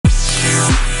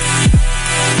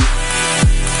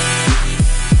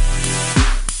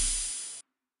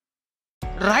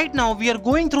Right now we are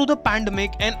going through the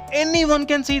pandemic, and anyone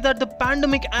can see that the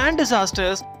pandemic and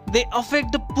disasters, they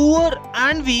affect the poor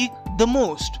and weak the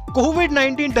most.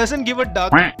 COVID-19 doesn't give a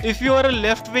duck if you are a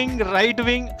left wing, right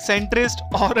wing, centrist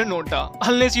or a nota.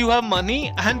 Unless you have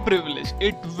money and privilege,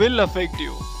 it will affect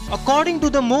you. According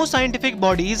to the most scientific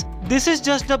bodies, this is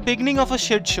just the beginning of a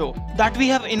shit show that we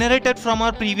have inherited from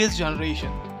our previous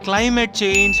generation. Climate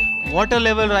change, water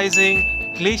level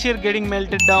rising, glacier getting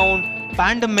melted down,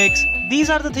 pandemics, these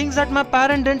are the things that my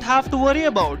parents didn't have to worry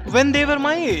about when they were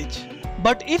my age.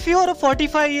 But if you are a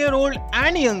 45-year-old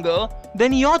and younger,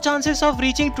 then your chances of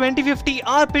reaching 2050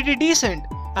 are pretty decent.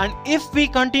 And if we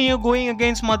continue going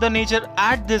against Mother Nature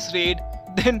at this rate,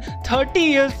 then 30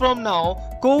 years from now,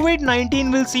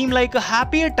 COVID-19 will seem like a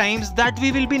happier times that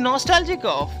we will be nostalgic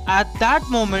of. At that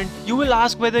moment, you will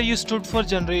ask whether you stood for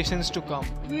generations to come.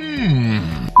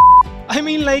 I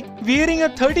mean, like wearing a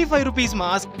 35 rupees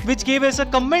mask, which gave us a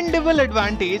commendable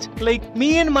advantage, like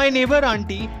me and my neighbor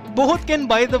auntie both can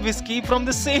buy the whiskey from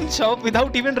the same shop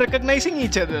without even recognizing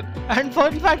each other. And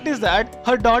fun fact is that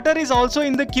her daughter is also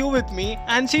in the queue with me,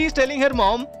 and she is telling her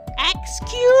mom,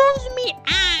 "Excuse me,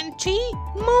 auntie,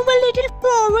 move a little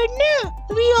forward now.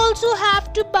 We also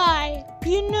have to buy,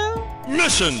 you know."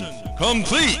 Mission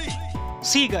complete.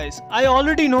 See guys, I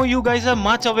already know you guys are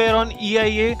much aware on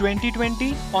EIA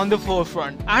 2020 on the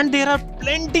forefront, and there are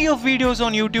plenty of videos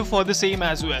on YouTube for the same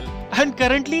as well. And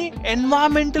currently,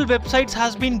 environmental websites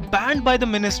has been banned by the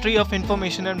Ministry of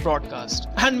Information and Broadcast,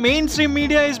 and mainstream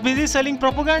media is busy selling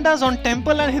propagandas on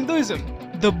temple and Hinduism.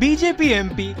 The BJP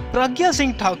MP Pragya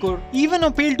Singh Thakur even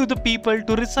appealed to the people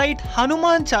to recite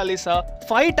Hanuman Chalisa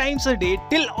 5 times a day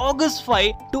till August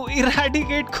 5 to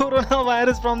eradicate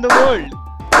coronavirus from the world.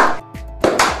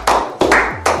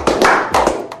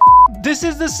 This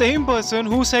is the same person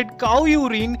who said cow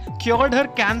urine cured her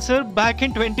cancer back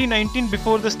in 2019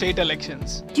 before the state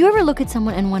elections. Do you ever look at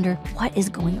someone and wonder what is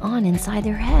going on inside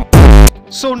their head?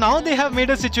 So now they have made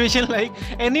a situation like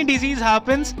any disease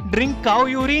happens, drink cow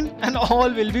urine and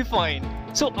all will be fine.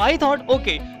 So I thought,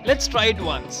 okay, let's try it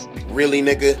once. Really,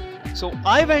 nigga? So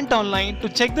I went online to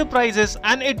check the prices,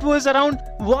 and it was around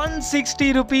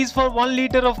 160 rupees for 1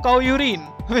 liter of cow urine.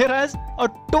 Whereas a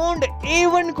toned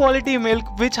A1 quality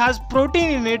milk which has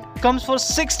protein in it comes for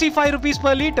 65 rupees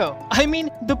per liter. I mean,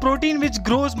 the protein which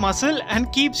grows muscle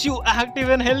and keeps you active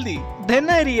and healthy. Then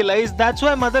I realized that's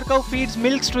why mother cow feeds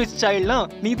milks to its child, na?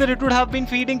 Neither it would have been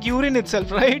feeding urine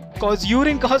itself, right? Cause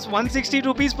urine costs 160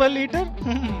 rupees per liter.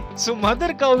 So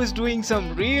mother cow is doing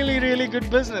some really good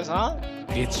business, huh?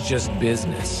 It's just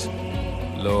business.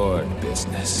 Lord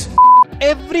business.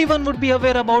 Everyone would be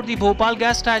aware about the Bhopal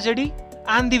gas tragedy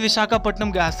and the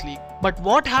Visakhapatnam gas leak. But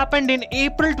what happened in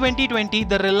April 2020,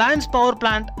 the Reliance power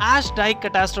plant ash dike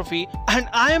catastrophe, and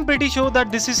I am pretty sure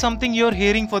that this is something you're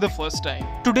hearing for the first time.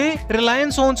 Today,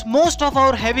 Reliance owns most of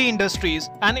our heavy industries,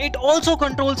 and it also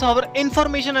controls our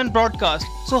information and broadcast.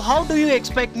 So how do you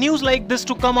expect news like this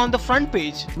to come on the front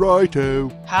page?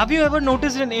 Righto. Have you ever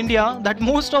noticed in India that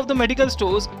most of the medical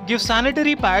stores give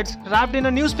sanitary pads wrapped in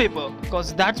a newspaper?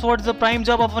 Cause that's what the prime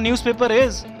job of a newspaper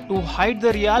is, to hide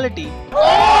the reality.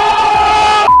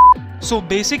 So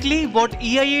basically what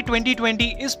EIA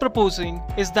 2020 is proposing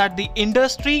is that the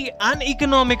industry and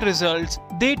economic results,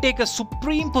 they take a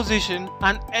supreme position,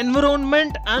 and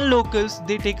environment and locals,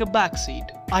 they take a backseat.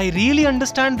 I really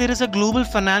understand there is a global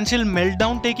financial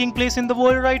meltdown taking place in the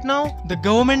world right now. The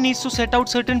government needs to set out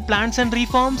certain plans and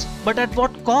reforms, but at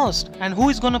what cost? And who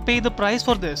is gonna pay the price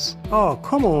for this? Oh,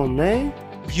 come on, man.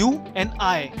 You and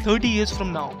I, 30 years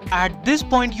from now. At this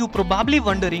point, you probably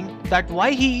wondering that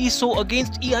why he is so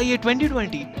against EIA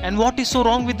 2020 and what is so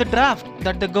wrong with the draft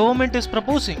that the government is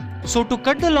proposing. So to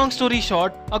cut the long story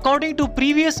short, according to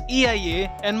previous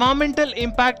EIA, Environmental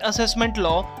Impact Assessment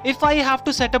Law, if I have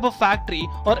to set up a factory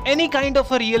or any kind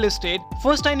of a real estate,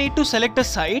 first I need to select a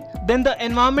site, then the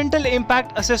Environmental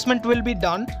Impact Assessment will be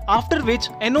done, after which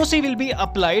NOC will be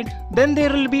applied, then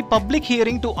there will be public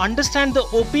hearing to understand the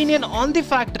opinion on the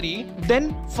factory,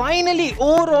 then finally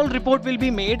overall report will be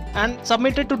made and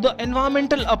submitted to the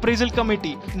Environmental Appraisal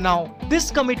Committee. Now, this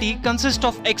committee consists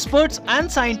of experts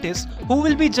and scientists who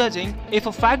will be judging if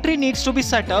a factory needs to be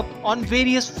set up on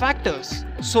various factors.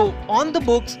 So on the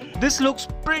books, this looks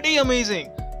pretty amazing,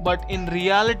 but in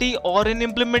reality or in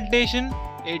implementation,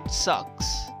 it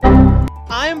sucks.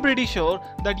 I am pretty sure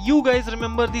that you guys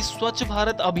remember the Swachh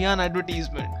Bharat Abhiyan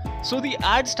advertisement. So the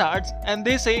ad starts and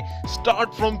they say,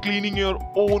 Start from cleaning your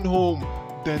own home,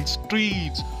 then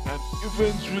streets, and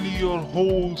eventually your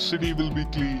whole city will be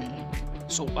clean.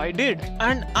 So I did,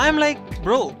 and I'm like,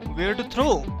 bro, where to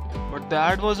throw? But the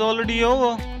ad was already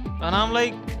over, and I'm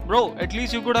like, bro, at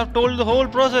least you could have told the whole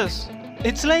process.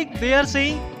 It's like they are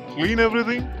saying, Clean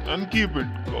everything and keep it,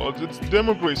 cause it's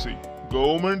democracy.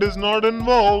 Government is not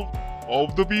involved.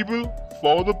 Of the people,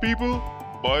 for the people,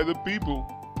 by the people.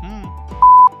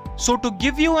 So to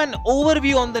give you an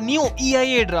overview on the new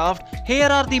EIA draft, here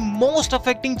are the most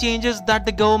affecting changes that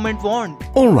the government want.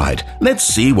 Alright, let's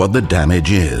see what the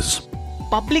damage is.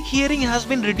 Public hearing has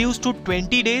been reduced to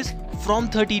 20 days from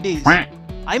 30 days.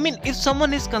 I mean, if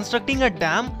someone is constructing a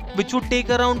dam which would take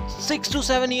around 6 to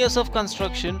 7 years of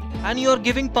construction and you are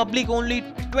giving public only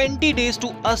 20 days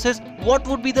to assess what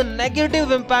would be the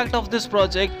negative impact of this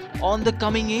project on the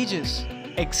coming ages.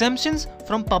 Exemptions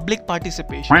from public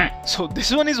participation. So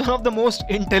this one is one of the most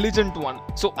intelligent one.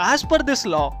 So as per this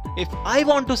law, if I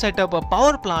want to set up a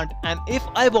power plant and if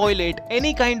I violate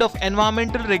any kind of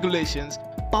environmental regulations,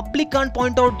 public can't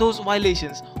point out those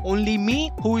violations. Only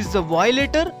me, who is the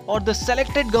violator, or the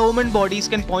selected government bodies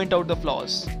can point out the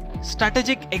flaws.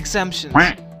 Strategic exemptions.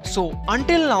 So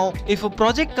until now, if a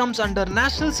project comes under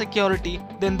national security,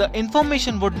 then the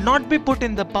information would not be put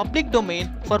in the public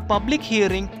domain for public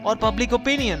hearing or public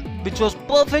opinion, which was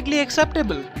perfectly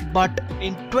acceptable. But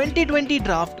in 2020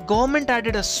 draft, government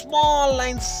added a small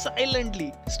line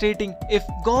silently stating if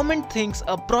government thinks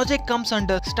a project comes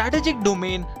under strategic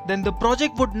domain, then the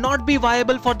project would not be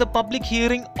viable for the public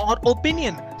hearing or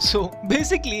opinion. So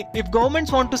basically, if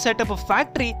governments want to set up a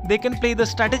factory, they can play the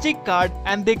strategic card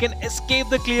and they can escape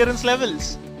the clearance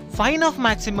levels. Fine of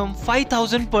maximum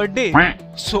 5,000 per day.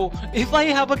 So if I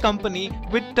have a company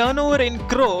with turnover in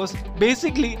crores,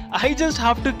 basically I just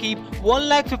have to keep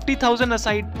 1,50,000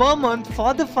 aside per month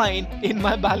for the fine in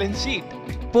my balance sheet.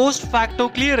 Post facto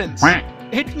clearance.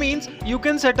 It means you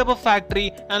can set up a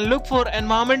factory and look for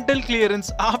environmental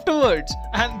clearance afterwards,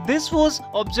 and this was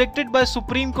objected by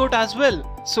Supreme Court as well.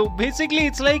 So basically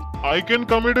it's like, I can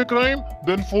commit a crime,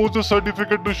 then forge a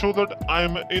certificate to show that I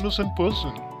am an innocent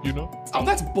person, you know? Oh,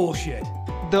 that's bullshit.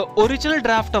 the original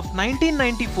draft of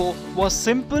 1994 was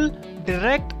simple,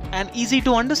 direct and easy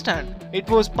to understand. It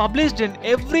was published in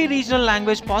every regional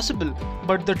language possible,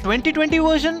 but the 2020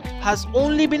 version has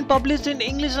only been published in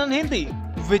English and Hindi,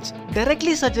 which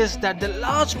directly suggests that the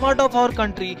large part of our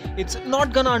country it's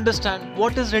not gonna understand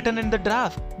what is written in the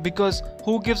draft, because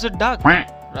who gives a duck,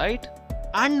 right?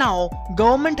 And now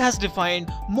government has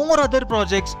defined more other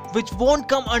projects which won't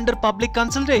come under public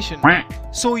consultation.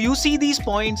 So you see these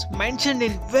points mentioned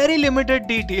in very limited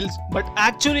details but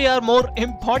actually are more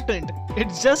important.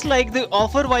 It's just like the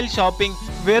offer while shopping,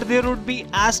 where there would be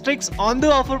asterisks on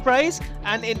the offer price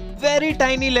and in very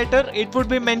tiny letter it would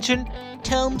be mentioned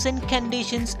Terms and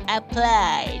conditions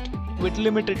applied. with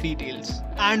limited details.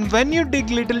 And when you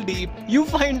dig little deep, you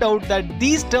find out that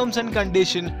these terms and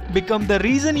conditions become the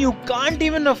reason you can't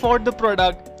even afford the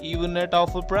product even at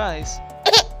offer price.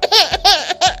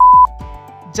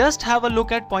 Just have a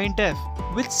look at point F,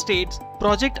 which states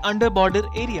project under border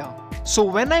area. So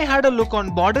when I had a look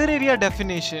on border area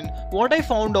definition, what I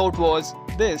found out was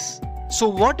this. So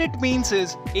what it means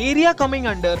is area coming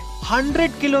under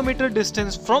 100 km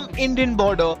distance from Indian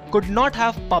border could not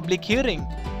have public hearing.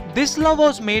 This law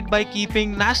was made by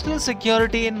keeping national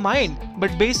security in mind,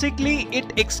 but basically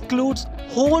it excludes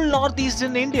whole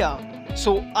northeastern India.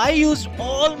 So I used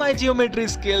all my geometry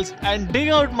skills and dig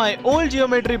out my old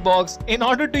geometry box in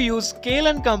order to use scale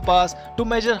and compass to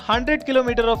measure 100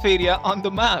 km of area on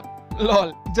the map.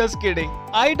 Lol, just kidding.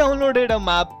 I downloaded a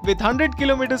map with 100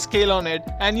 km scale on it,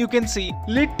 and you can see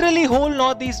literally whole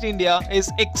northeast India is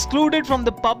excluded from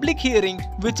the public hearing,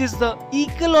 which is the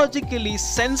ecologically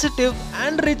sensitive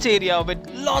and rich area with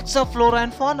lots of flora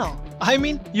and fauna. I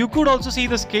mean, you could also see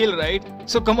the scale, right?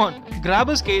 So come on, grab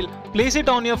a scale, place it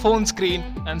on your phone screen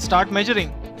and start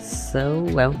measuring. So,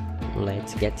 well,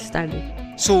 let's get started.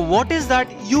 So what is that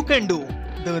you can do?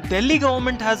 The Delhi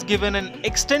government has given an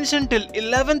extension till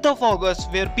 11th of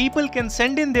August where people can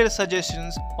send in their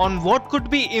suggestions on what could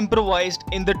be improvised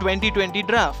in the 2020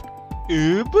 draft.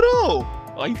 Hey bro,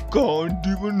 I can't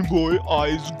even buy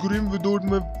ice cream without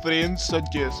my friend's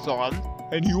suggestion.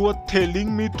 And you are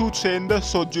telling me to send the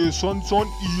suggestions on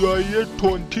EIA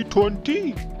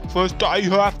 2020? First I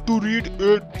have to read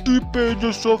 80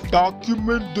 pages of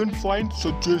document, then find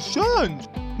suggestions.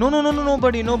 No,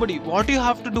 nobody. What you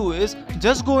have to do is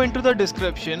just go into the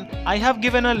description. I have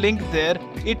given a link there.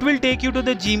 It will take you to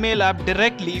the Gmail app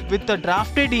directly with the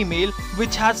drafted email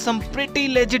which has some pretty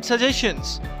legit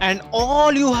suggestions. And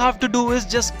all you have to do is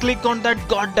just click on that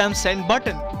goddamn send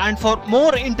button. And for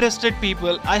more interested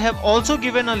people, I have also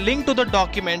given a link to the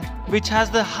document which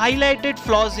has the highlighted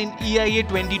flaws in EIA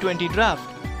 2020 draft.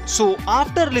 So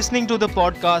after listening to the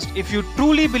podcast, if you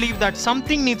truly believe that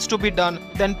something needs to be done,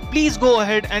 then please go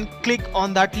ahead and click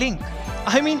on that link.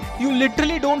 I mean, you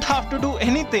literally don't have to do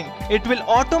anything. It will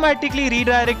automatically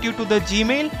redirect you to the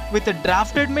Gmail with a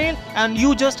drafted mail, and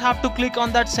you just have to click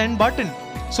on that send button.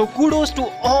 So kudos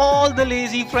to all the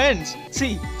lazy friends.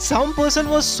 See, some person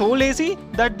was so lazy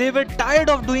that they were tired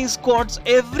of doing squats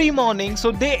every morning,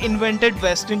 so they invented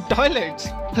Western toilets.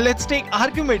 Let's take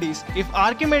Archimedes. If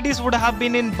Archimedes would have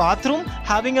been in bathroom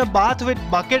having a bath with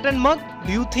bucket and mug,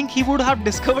 do you think he would have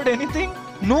discovered anything?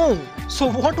 No.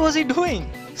 So what was he doing?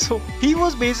 So he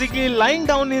was basically lying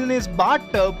down in his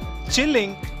bathtub,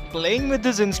 chilling, playing with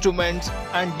his instruments,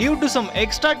 and due to some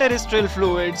extraterrestrial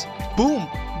fluids, boom,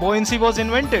 buoyancy was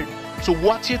invented. So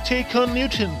what's your take on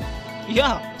Newton?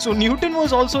 Yeah, so Newton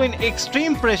was also in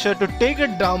extreme pressure to take a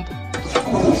dump.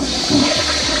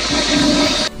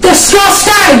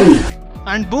 Disgusting!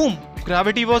 And boom,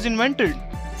 gravity was invented.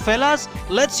 Fellas,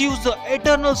 let's use the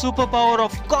eternal superpower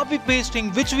of copy pasting,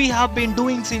 which we have been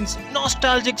doing since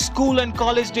nostalgic school and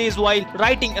college days while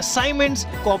writing assignments,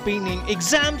 copying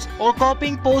exams, or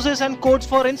copying poses and quotes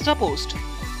for Insta post.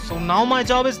 So now my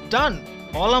job is done.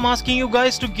 All I'm asking you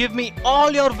guys to give me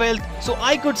all your wealth so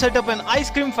I could set up an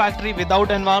ice cream factory without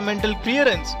environmental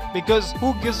clearance, because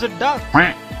who gives a duck?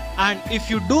 And if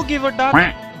you do give a duck,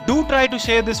 do try to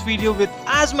share this video with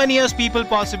as many as people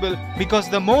possible, because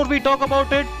the more we talk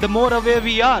about it, the more aware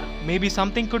we are. Maybe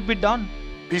something could be done.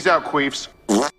 Peace out, queefs.